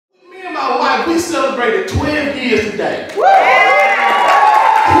we celebrated 12 years today. Oh,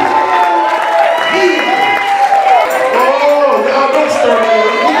 y'all don't stir me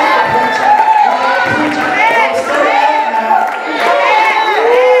up. You got preacher. Don't stir me up now.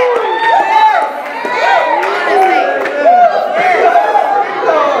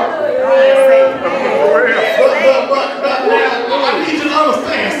 But now, I need you to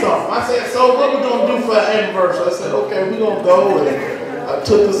understand something. I said, so what we going to do for our anniversary? I said, okay, we're going to go. And I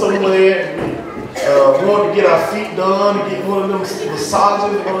took her somewhere. We wanted to get our feet done, and get one of them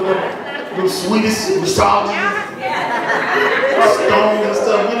massages, one of them Swedish massages, stones and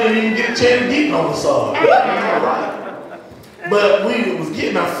stuff. We didn't even get a chance to get no massage. But we was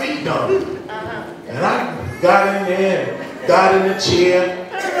getting our feet done. And I got in there, and got in the chair,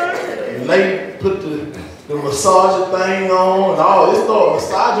 and lady put the massager thing on, and all it started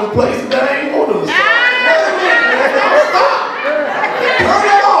massaging places that ain't want to massage. Stop! Turn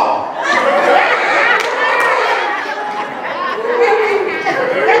it off!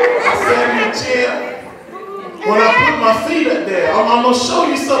 When I put my feet up there, I'm going to show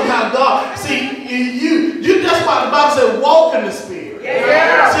you something how God, see, you that's why the Bible said walk in the Spirit.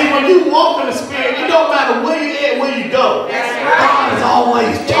 Yeah. See, when you walk in the Spirit, it don't matter where you at, where you go. God is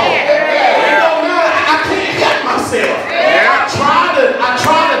always talking. It don't matter, I can't help myself. I try to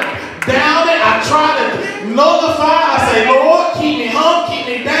down it, I try to nullify, I say, Lord, keep me hung, keep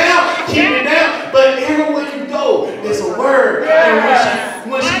me down, but everywhere you go, it's a word.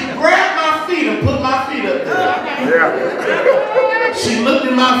 And when she grabbed my feet and put my feet up there, she looked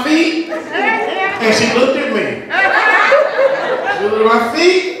at my feet and she looked at me. She looked at my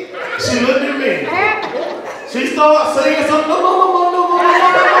feet, she looked at me. She started saying something, no.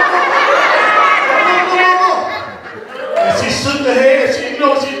 And she shook her head, you know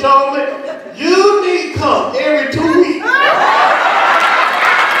what she told me? You need to come every 2 weeks.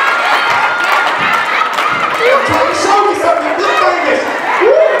 I'm trying to show you something. This thing is,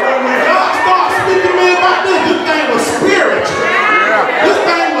 when God starts speaking to me about this thing was spiritual. This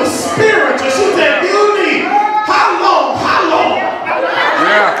thing was spiritual. She said, you need, how long?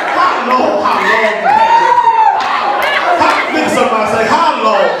 Look at somebody say, how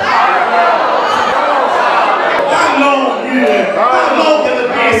long has it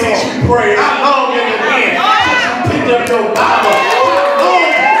been since you prayed? How long has it been since you picked up your Bible? How long has it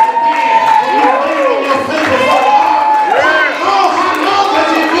been when you laid on your feet before God? How long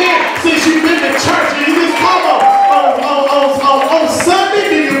has it been since you've been to church and you just come on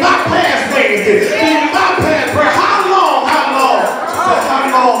Sunday and you bypass Wednesday, and you bypass prayer? How long? She said,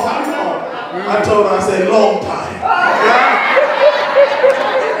 how long? I told her, I said, long time.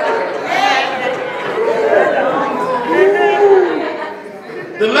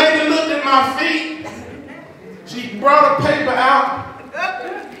 The lady looked at my feet. She brought a paper out.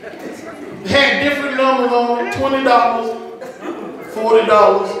 It had different numbers on it, $20, $40,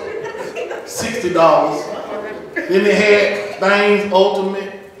 $60. Then it had things,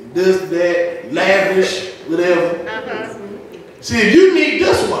 ultimate, this, that, lavish, whatever. See, if you need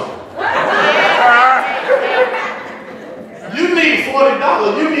this one, you need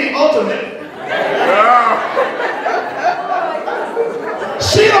 $40, you need ultimate.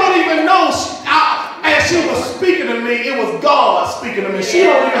 She don't even know, as she was speaking to me, it was God speaking to me. She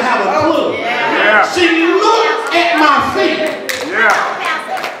don't even have a clue. She looked at my feet.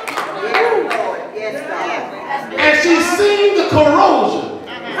 And she seen the corrosion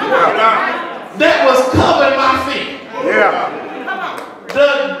that was covering my feet.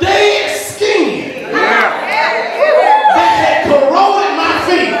 The dead skin that had corroded my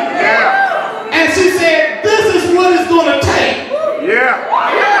feet. And she said, this is what it's going to take.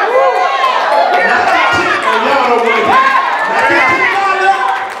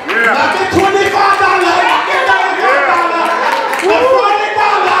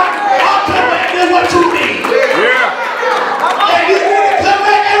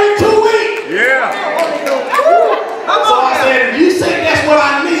 So I said, if you say that's what I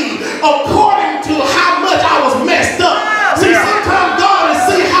need,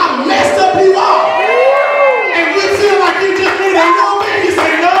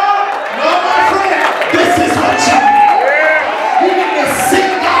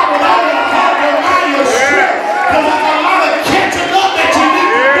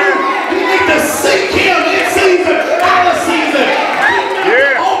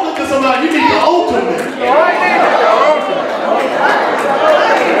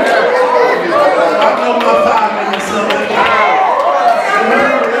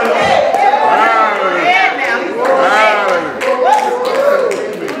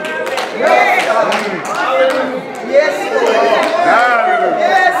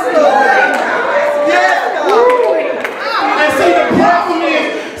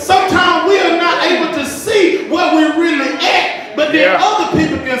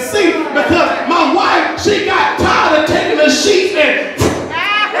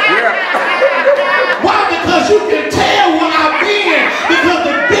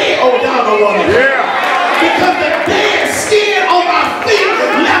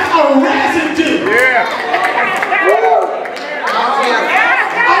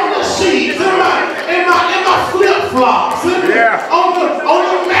 flip-flops. On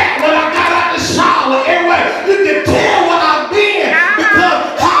the mat when I got out the shower. Anyway, you can tell what I've been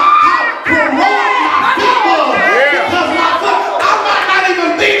because how corroded my feet was. Because my foot, I might not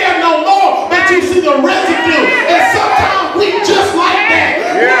even be there no more, but you see the residue. And sometimes we just like that.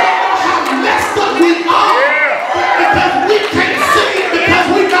 We don't know how messed up we are because we can't see it because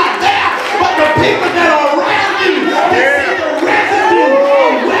we're not there. But the people that are around you, they see the residue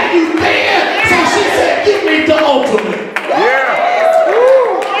of where you've been. So she said, give me the ultimate.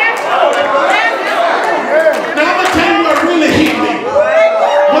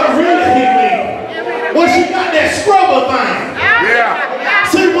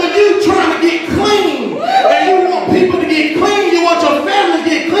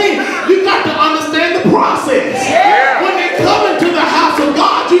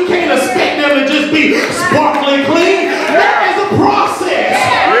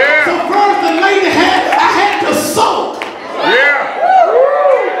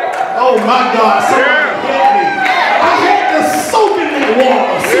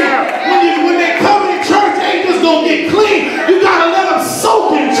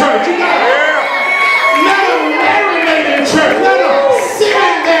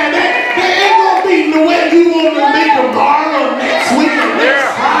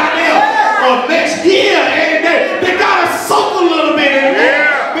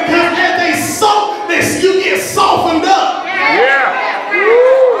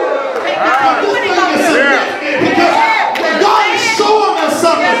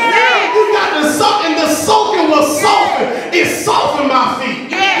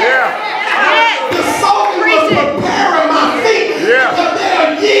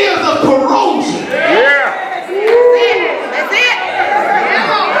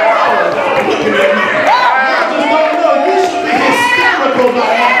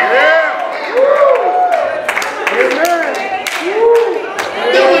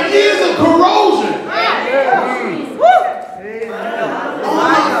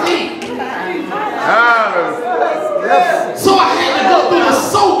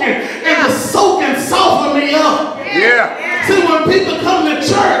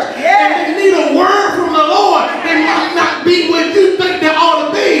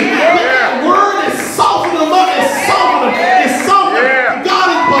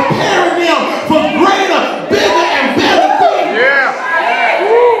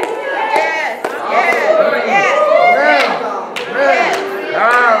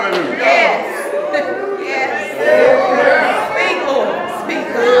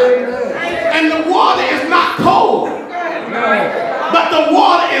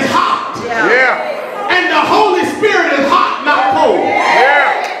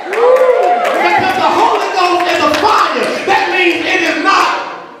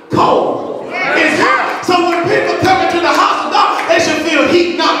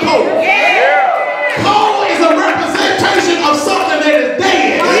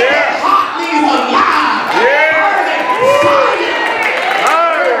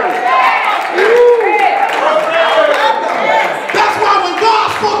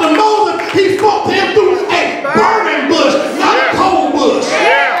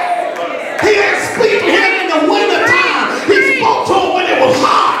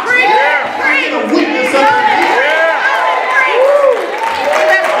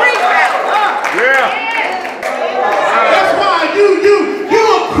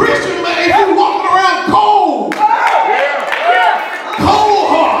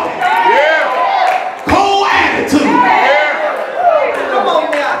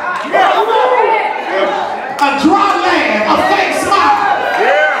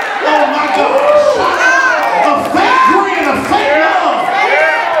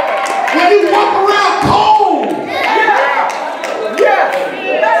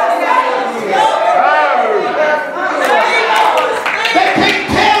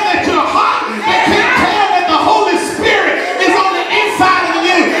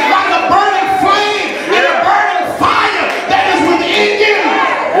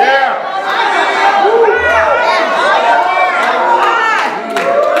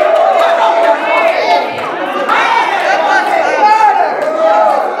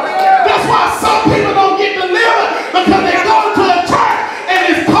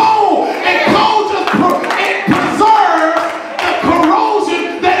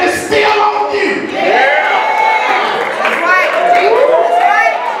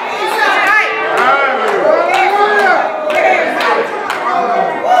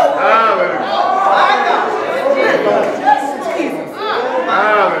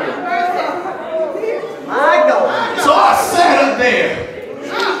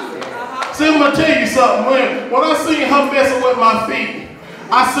 going to tell you something. When I seen her messing with my feet,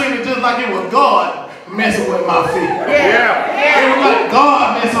 I seen it just like it was God messing with my feet. It was like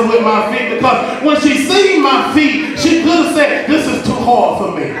God messing with my feet, because when she seen my feet, she could have said, this is too hard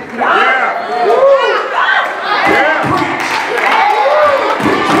for me.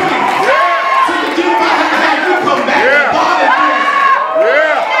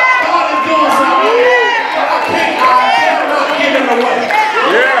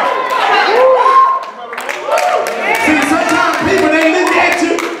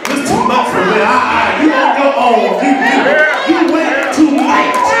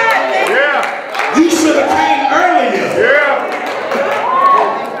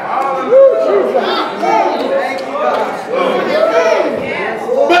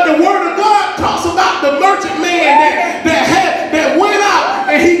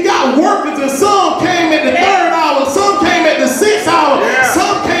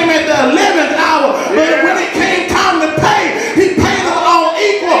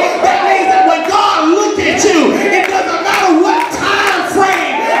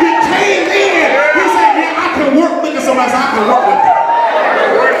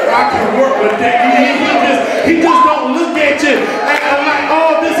 He just don't look at you and I'm like,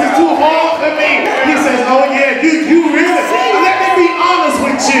 oh, this is too hard for me. He says, oh yeah, you really, let me be honest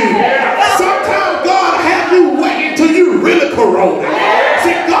with you. Sometimes God have you wait until you really corroded.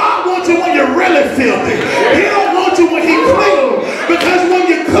 See, God wants you when you're really filthy. He don't want you when he clean. Because when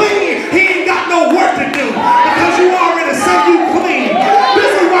you're clean, he ain't got no work to do. Because you already said you clean.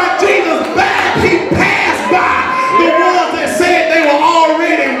 This is why Jesus back, he passed by the ones that said they were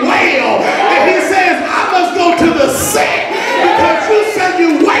already well. And he says, I must go to the sick because you said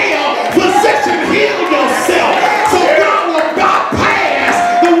you well. Physician, heal yourself. So God will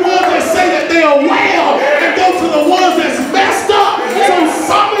bypass the ones that say that they are well and go to the ones that's messed up. So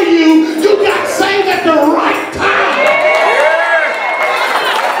some of you got saved at the right time.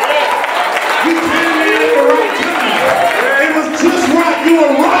 You came in at the right time. It was just right. You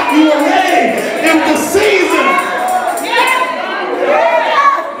were right. You were ready. It was the season.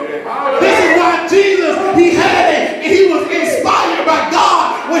 This is why Jesus, he had it. He was inspired by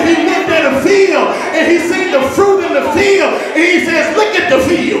God when he looked at a field and he seen the fruit in the field and he says, look at the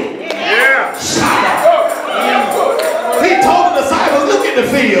field. He told the disciples, look at the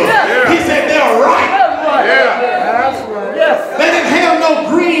field. He said, they're ripe. They didn't have no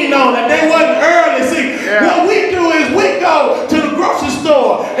green on it. They wasn't early. See, what we do is we go to the grocery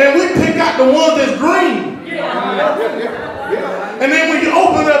store and we pick out the ones that's green. And then when you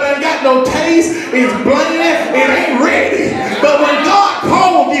open it up and got no taste, it's bland, it ain't ready. But when God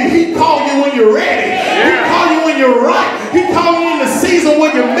called you, he called you when you're ready. He called you when you're right. He called you in the season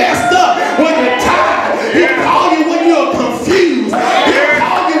when you're messed up, when you're tired. He called you when you're confused. He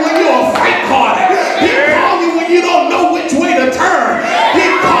called you when you're faint-hearted. He called you when you don't know which way to turn. He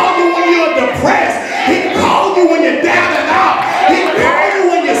called you when you're depressed. He called you when you're down and out. He called you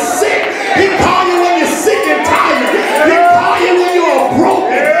when you're sick. He called you when you're sick and tired. He called you when you're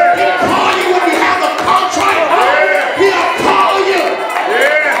broken. He called you when you have a contrite heart. He'll call you.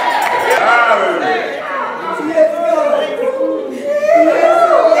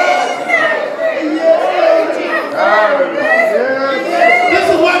 This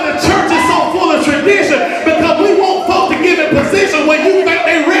is why the church is so full of tradition, because we want folks to get in position when you think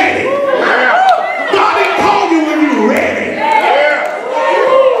they're ready. God didn't call you when you're ready.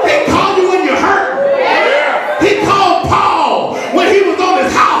 He called you when you're hurt. He called Paul when he was on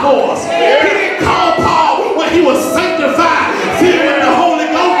his high horse. He didn't call Paul when he was sanctified, filled with the Holy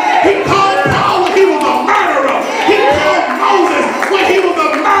Ghost. He called Paul when he was a murderer. He called Moses when he was a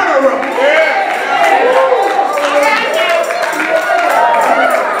murderer.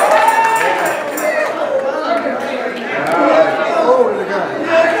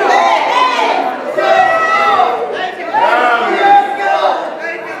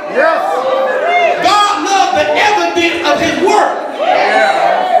 God loved the evidence of his work.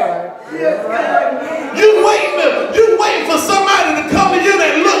 You waiting for somebody to come to you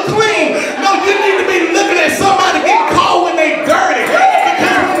that look clean. No, you need to be looking at somebody get caught when they dirty.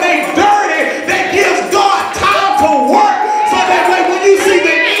 Because when they dirty, that gives God time to work. So that way when you see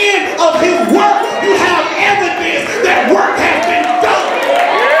the end of his work, you have evidence that work has been done.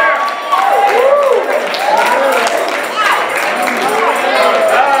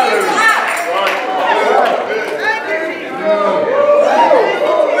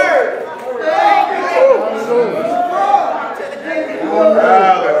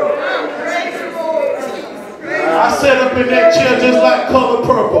 I sat up in that chair just like Color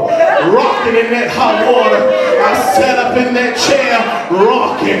Purple, rocking in that hot water. I sat up in that chair,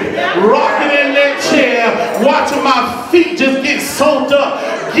 rocking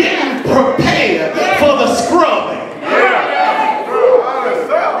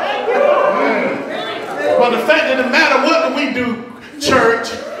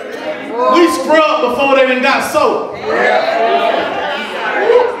We scrubbed before they done got soaked.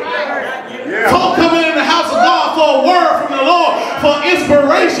 Folk coming in the house of God for a word from the Lord, for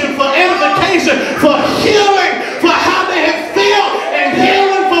inspiration, for edification, for healing, for how they have felt, and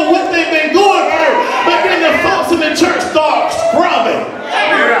healing for what they've been going through. But then the folks in the church start scrubbing.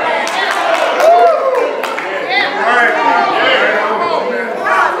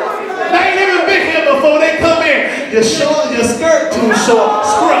 They ain't even been here before. They come in, your skirt too short,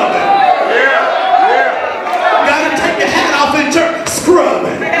 scrubbing. Gotta take your hat off in church,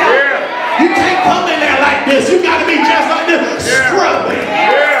 scrubbing. You can't come in there like this. You got to be dressed like this, scrubbing.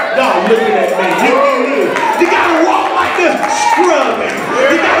 Y'all looking at me. You got to walk like this, scrubbing.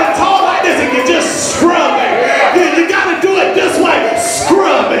 You got to talk like this and you're just scrubbing. You got to do it this way,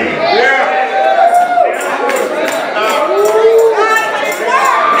 scrubbing.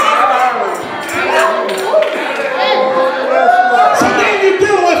 So then you're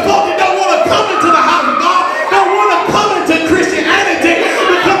dealing with folks that don't want to come into the house of God, don't want to come into Christianity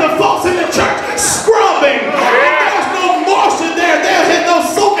because the folks in the church scrubbing. And there's no moisture there. There's no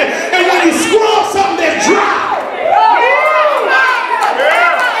soaking. And when you scrub something that's dry,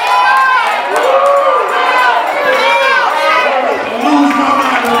 lose my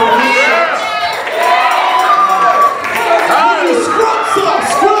mind a little bit. When you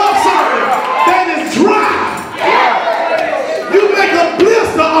scrub something that is dry, you make a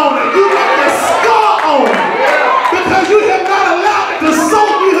blister on it. You make a scar on it. Because you have not allowed it to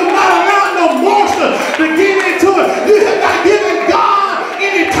soak. You have not allowed no moisture to get into it. You have not given God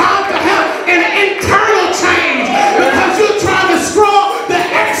any time to have an internal change. Because you're trying to scrub the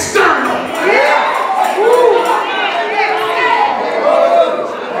external.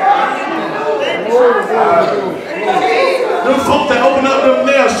 Them folks that open up them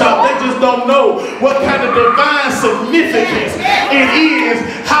nail shop, they just don't know what kind of divine significance it is,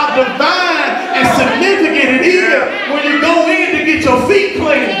 how divine and significant it is when you go in to get your feet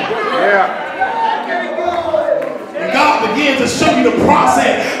clean. And God begins to show you the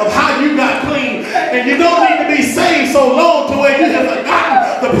process of how you got clean. And you don't need to be saved so long to where you have forgotten